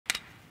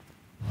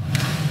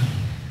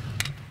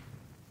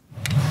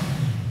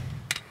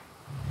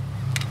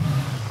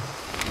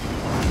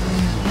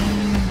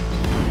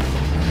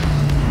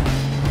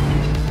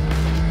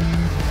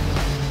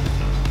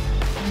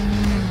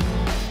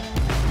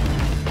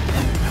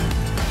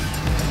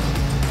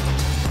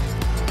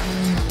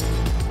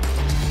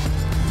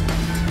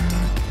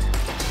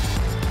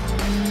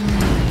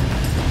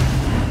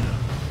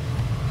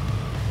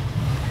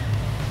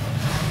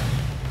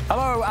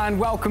And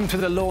welcome to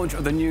the launch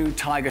of the new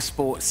Tiger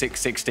Sport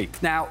 660.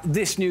 Now,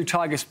 this new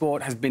Tiger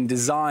Sport has been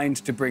designed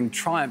to bring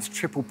Triumph's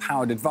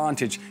triple-powered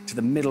advantage to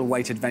the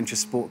middleweight adventure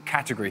sport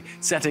category,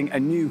 setting a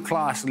new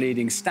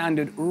class-leading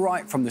standard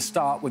right from the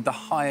start with the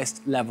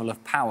highest level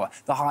of power,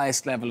 the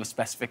highest level of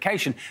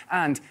specification,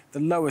 and the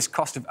lowest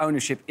cost of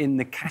ownership in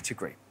the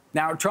category.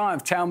 Now,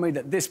 Triumph tell me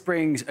that this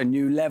brings a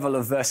new level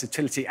of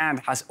versatility and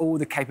has all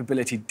the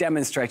capability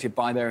demonstrated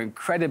by their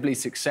incredibly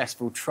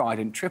successful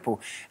Trident Triple.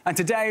 And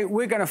today,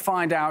 we're going to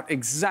find out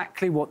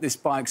exactly what this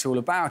bike's all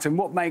about and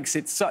what makes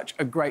it such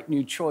a great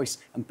new choice.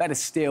 And better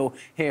still,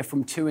 hear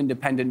from two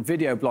independent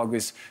video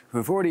bloggers who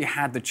have already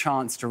had the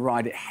chance to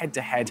ride it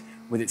head-to-head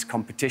with its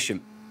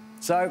competition.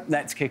 So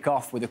let's kick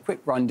off with a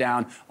quick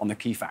rundown on the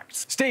key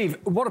facts. Steve,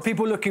 what are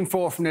people looking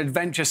for from an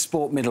adventure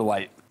sport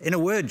middleweight? In a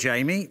word,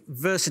 Jamie,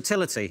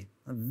 versatility.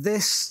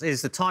 This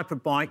is the type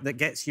of bike that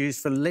gets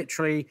used for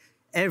literally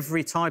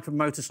every type of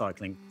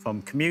motorcycling,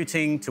 from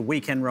commuting to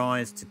weekend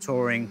rides to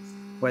touring,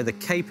 where the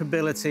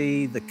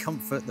capability, the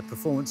comfort, the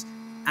performance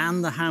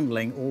and the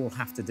handling all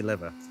have to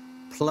deliver.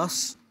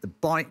 Plus, the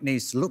bike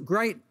needs to look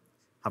great,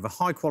 have a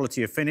high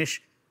quality of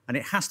finish, and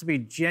it has to be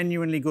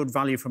genuinely good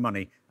value for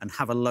money and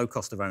have a low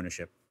cost of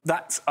ownership.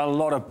 That's a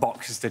lot of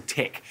boxes to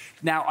tick.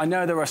 Now, I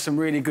know there are some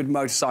really good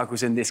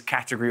motorcycles in this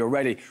category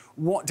already.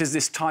 What does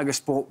this Tiger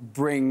Sport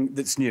bring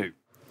that's new?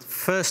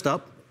 First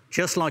up,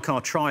 just like our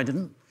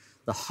Trident,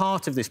 the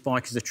heart of this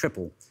bike is a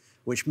triple,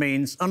 which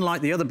means,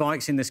 unlike the other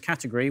bikes in this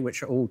category,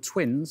 which are all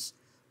twins,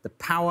 the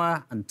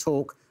power and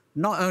torque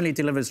not only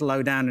delivers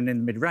low down and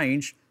in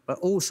mid-range, but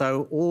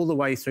also all the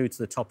way through to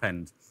the top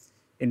end.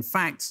 In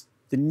fact,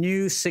 the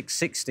new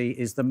 660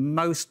 is the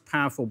most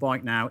powerful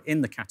bike now in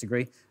the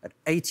category at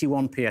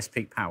 81 PS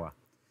peak power.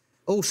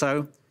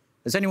 Also,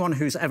 as anyone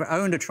who's ever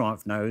owned a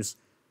Triumph knows,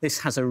 this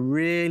has a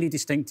really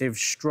distinctive,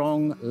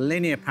 strong,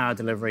 linear power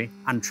delivery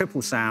and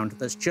triple sound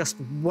that's just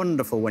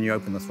wonderful when you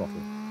open the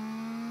throttle.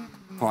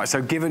 All right,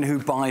 so given who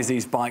buys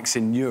these bikes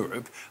in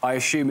Europe, I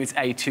assume it's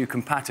A2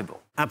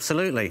 compatible?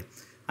 Absolutely.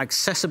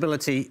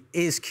 Accessibility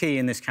is key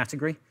in this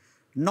category.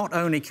 Not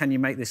only can you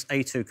make this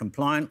A2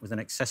 compliant with an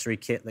accessory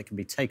kit that can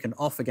be taken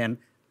off again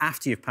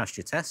after you've passed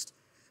your test,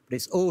 but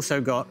it's also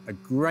got a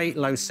great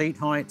low seat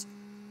height,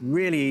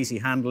 really easy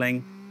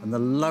handling, and the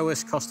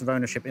lowest cost of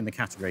ownership in the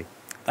category.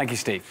 Thank you,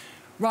 Steve.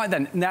 Right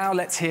then, now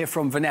let's hear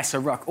from Vanessa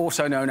Ruck,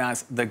 also known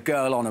as the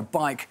Girl on a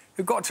Bike,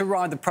 who got to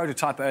ride the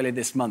prototype earlier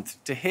this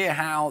month, to hear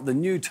how the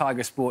new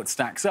Tiger Sport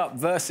stacks up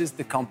versus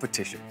the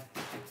competition.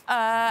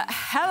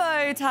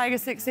 Hello, Tiger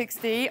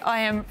 660. I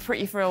am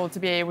pretty thrilled to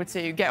be able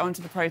to get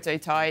onto the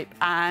prototype,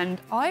 and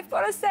I've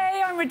got to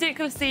say I'm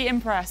ridiculously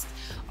impressed.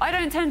 I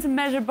don't tend to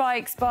measure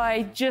bikes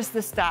by just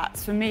the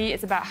stats. For me,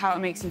 it's about how it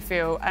makes you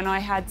feel, and I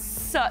had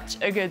such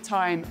a good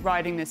time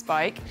riding this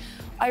bike.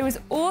 I was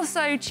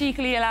also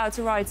cheekily allowed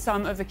to ride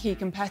some of the key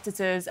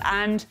competitors,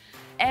 and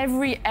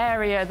every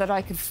area that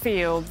I could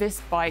feel,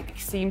 this bike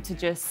seemed to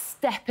just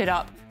step it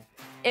up.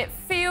 It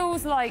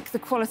feels like the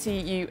quality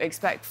you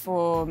expect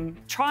from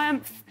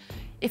Triumph.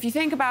 If you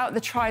think about the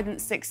Trident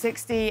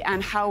 660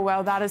 and how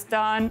well that has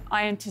done,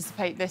 I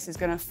anticipate this is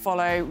going to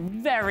follow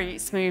very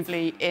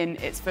smoothly in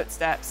its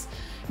footsteps.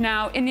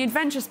 Now, in the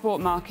adventure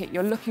sport market,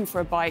 you're looking for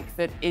a bike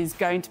that is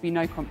going to be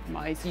no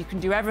compromise. You can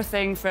do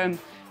everything from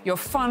your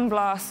fun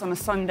blasts on a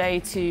Sunday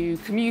to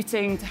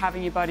commuting to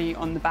having your buddy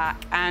on the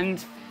back.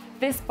 And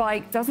this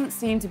bike doesn't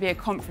seem to be a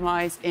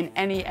compromise in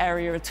any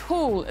area at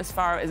all as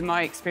far as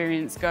my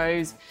experience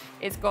goes.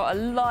 It's got a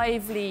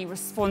lively,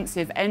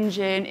 responsive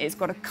engine, it's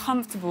got a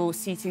comfortable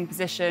seating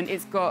position,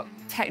 it's got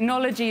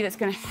technology that's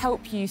going to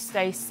help you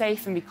stay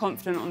safe and be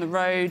confident on the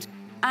road.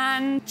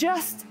 And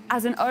just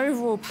as an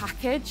overall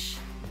package,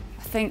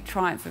 I think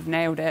Triumph have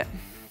nailed it.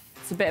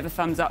 It's a bit of a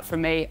thumbs up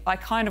from me. I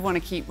kind of want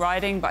to keep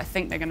riding, but I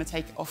think they're going to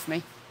take it off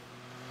me.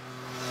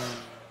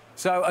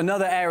 So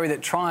another area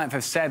that Triumph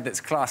have said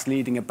that's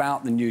class-leading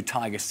about the new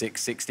Tiger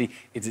 660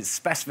 is its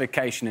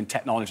specification and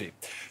technology.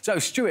 So,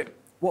 Stuart,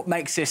 what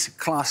makes this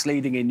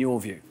class-leading in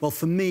your view? Well,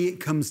 for me, it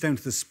comes down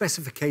to the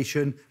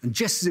specification and,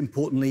 just as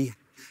importantly,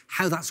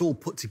 how that's all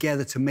put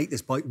together to make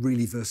this bike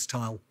really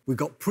versatile. We've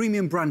got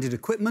premium branded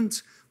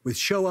equipment with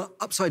Showa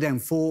upside-down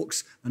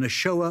forks and a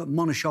Showa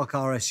Monoshock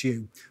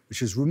RSU,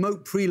 which has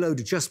remote preload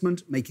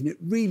adjustment, making it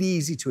really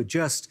easy to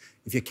adjust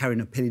if you're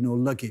carrying a pillion or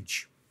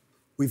luggage.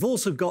 We've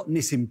also got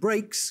Nissin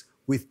brakes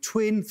with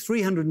twin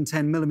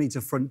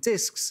 310mm front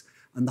discs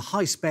and the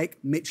high-spec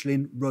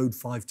Michelin Road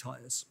 5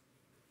 tyres.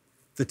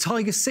 The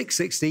Tiger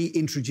 660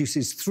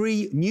 introduces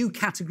 3 new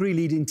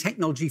category-leading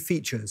technology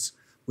features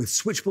with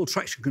switchable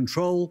traction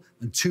control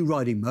and 2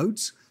 riding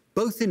modes,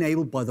 both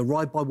enabled by the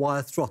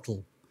ride-by-wire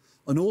throttle,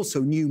 and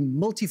also new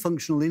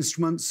multifunctional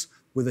instruments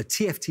with a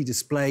TFT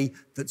display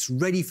that's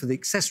ready for the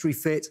accessory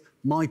fit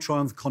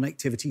MyTriumph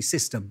connectivity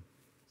system.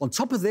 On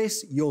top of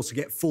this, you also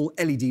get full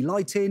LED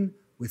lighting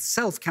with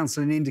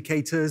self-cancelling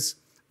indicators,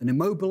 an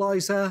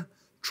immobiliser,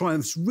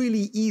 Triumph's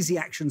really easy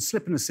action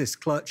slip and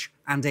assist clutch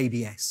and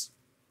ABS.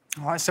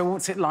 All right, so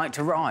what's it like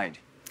to ride?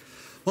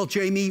 Well,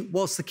 Jamie,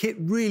 whilst the kit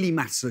really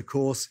matters, of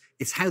course,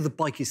 it's how the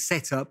bike is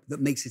set up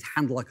that makes it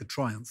handle like a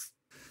Triumph.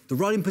 The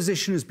riding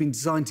position has been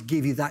designed to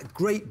give you that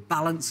great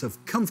balance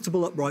of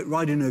comfortable upright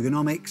riding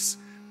ergonomics,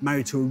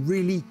 married to a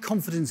really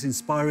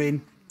confidence-inspiring,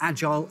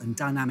 agile and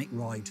dynamic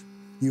ride.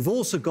 You've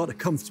also got a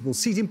comfortable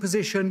seating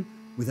position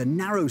with a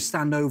narrow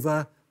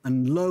standover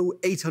and low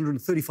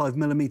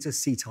 835mm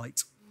seat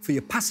height. For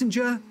your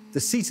passenger,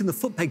 the seat in the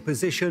foot peg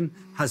position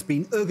has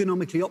been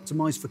ergonomically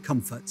optimised for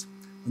comfort,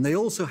 and they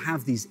also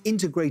have these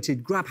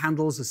integrated grab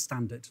handles as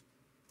standard.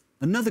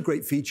 Another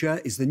great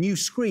feature is the new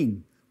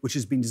screen, which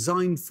has been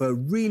designed for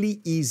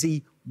really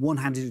easy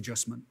one-handed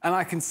adjustment. And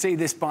I can see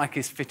this bike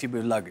is fitted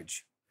with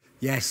luggage.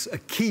 Yes, a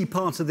key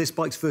part of this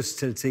bike's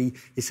versatility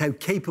is how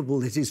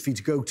capable it is for you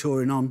to go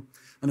touring on.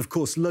 And of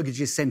course,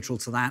 luggage is central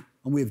to that.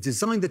 And we have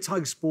designed the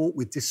Tiger Sport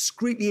with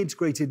discreetly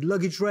integrated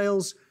luggage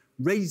rails,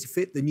 ready to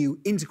fit the new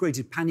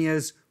integrated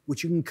panniers,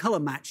 which you can colour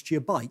match to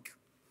your bike.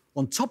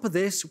 On top of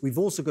this, we've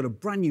also got a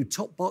brand new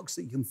top box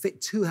that you can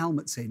fit 2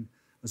 helmets in,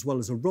 as well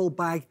as a roll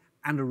bag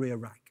and a rear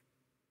rack.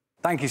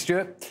 Thank you,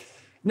 Stuart.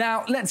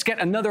 Now, let's get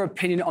another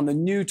opinion on the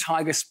new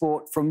Tiger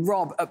Sport from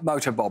Rob at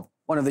Motorbob,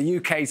 one of the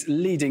UK's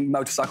leading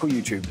motorcycle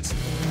YouTubers.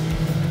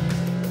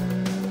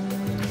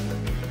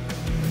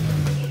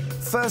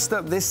 First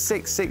up, this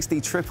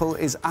 660 Triple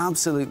is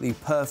absolutely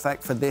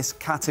perfect for this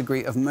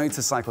category of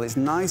motorcycle. It's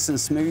nice and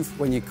smooth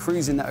when you're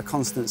cruising at a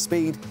constant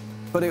speed,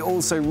 but it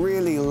also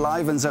really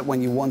livens up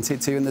when you want it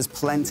to, and there's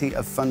plenty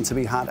of fun to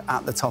be had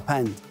at the top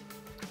end.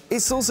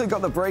 It's also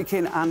got the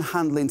braking and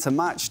handling to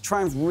match.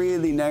 Triumph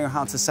really know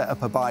how to set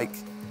up a bike.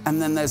 And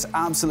then there's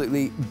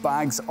absolutely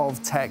bags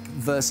of tech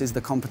versus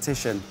the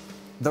competition.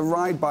 The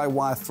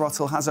ride-by-wire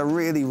throttle has a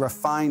really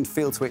refined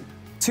feel to it.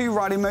 2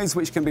 riding modes,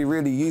 which can be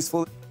really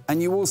useful. And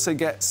you also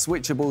get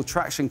switchable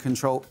traction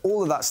control.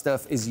 All of that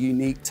stuff is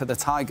unique to the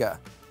Tiger.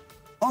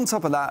 On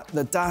top of that,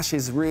 the dash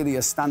is really a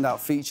standout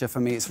feature for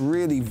me. It's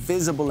really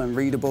visible and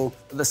readable.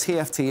 The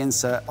TFT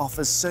insert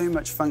offers so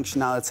much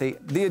functionality.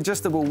 The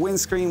adjustable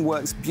windscreen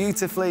works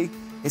beautifully.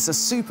 It's a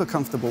super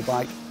comfortable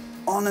bike.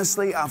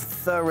 Honestly, I've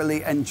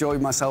thoroughly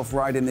enjoyed myself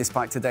riding this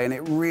bike today, and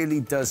it really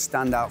does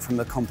stand out from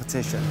the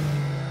competition.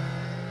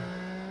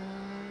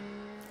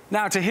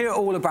 Now, to hear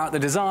all about the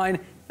design,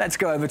 let's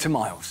go over to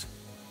Miles.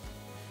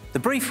 The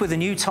brief with the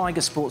new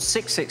Tiger Sport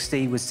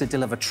 660 was to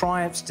deliver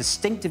Triumph's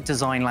distinctive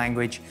design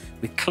language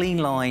with clean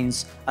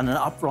lines and an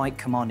upright,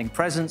 commanding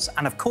presence,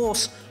 and of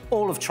course,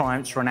 all of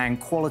Triumph's renowned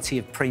quality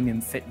of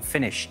premium fit and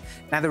finish.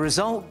 Now, the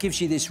result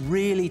gives you this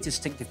really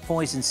distinctive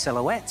poise and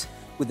silhouette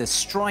with the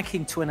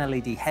striking twin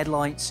LED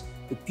headlights,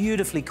 the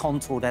beautifully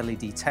contoured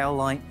LED tail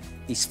light,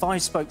 these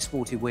 5-spoke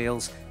sporty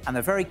wheels, and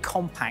the very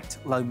compact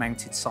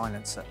low-mounted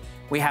silencer.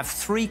 We have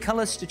 3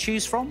 colours to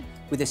choose from,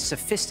 with this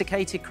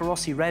sophisticated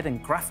Carrossi red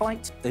and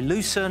graphite, the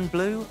Lucerne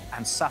blue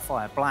and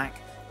sapphire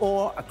black,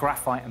 or a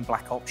graphite and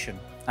black option.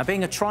 Now,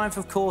 being a Triumph,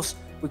 of course,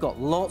 we've got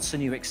lots of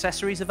new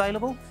accessories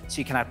available, so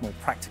you can add more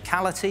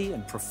practicality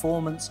and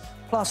performance,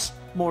 plus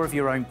more of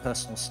your own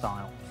personal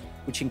style,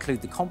 which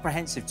include the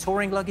comprehensive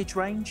touring luggage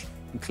range,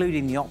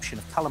 including the option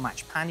of colour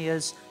match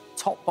panniers,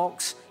 top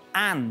box,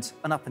 and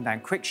an up and down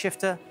quick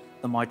shifter,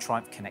 the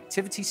MyTriumph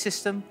connectivity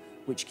system,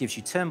 which gives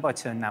you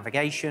turn-by-turn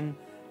navigation,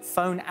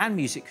 phone and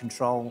music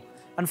control,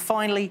 and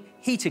finally,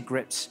 heated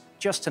grips,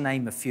 just to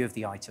name a few of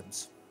the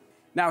items.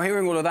 Now,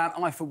 hearing all of that,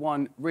 I, for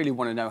one, really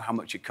want to know how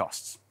much it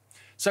costs.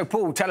 So,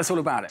 Paul, tell us all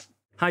about it.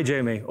 Hi,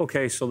 Jamie.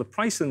 OK, so the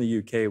price in the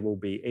UK will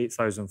be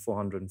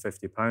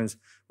 £8,450,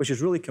 which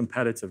is really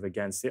competitive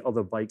against the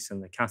other bikes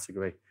in the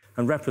category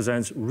and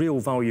represents real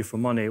value for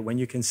money when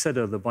you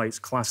consider the bike's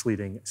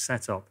class-leading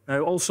setup.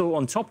 Now, also,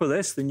 on top of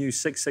this, the new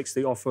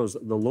 660 offers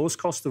the lowest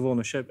cost of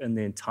ownership in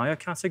the entire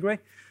category.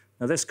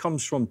 Now, this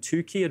comes from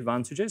 2 key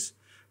advantages.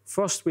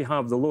 First, we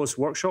have the lowest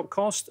workshop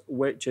cost,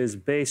 which is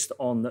based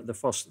on the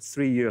first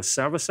 3-year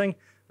servicing,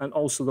 and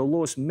also the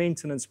lowest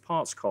maintenance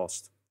parts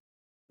cost.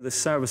 The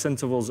service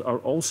intervals are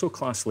also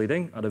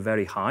class-leading at a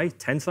very high,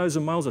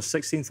 10,000 miles or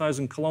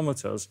 16,000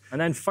 kilometres. And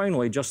then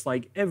finally, just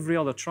like every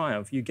other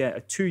Triumph, you get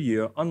a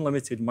 2-year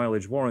unlimited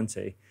mileage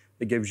warranty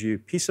that gives you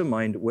peace of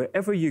mind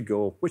wherever you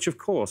go, which of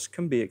course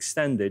can be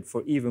extended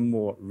for even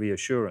more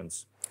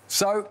reassurance.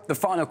 So, the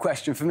final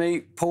question for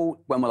me,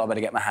 Paul, when will I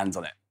better get my hands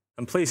on it?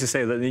 I'm pleased to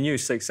say that the new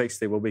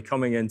 660 will be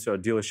coming into our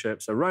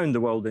dealerships around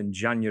the world in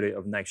January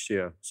of next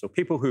year. So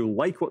people who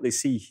like what they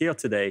see here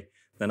today,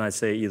 then I'd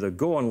say either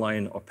go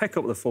online or pick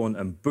up the phone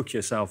and book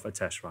yourself a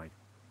test ride.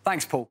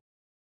 Thanks, Paul.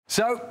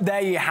 So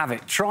there you have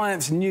it,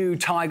 Triumph's new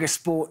Tiger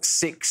Sport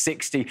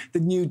 660, the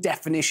new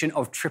definition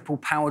of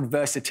triple-powered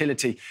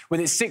versatility. With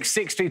its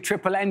 660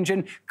 triple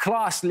engine,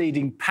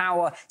 class-leading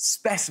power,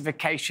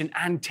 specification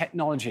and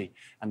technology,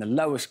 and the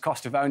lowest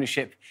cost of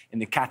ownership in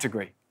the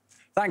category.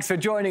 Thanks for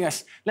joining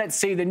us. Let's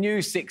see the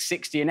new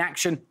 660 in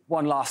action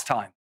one last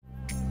time.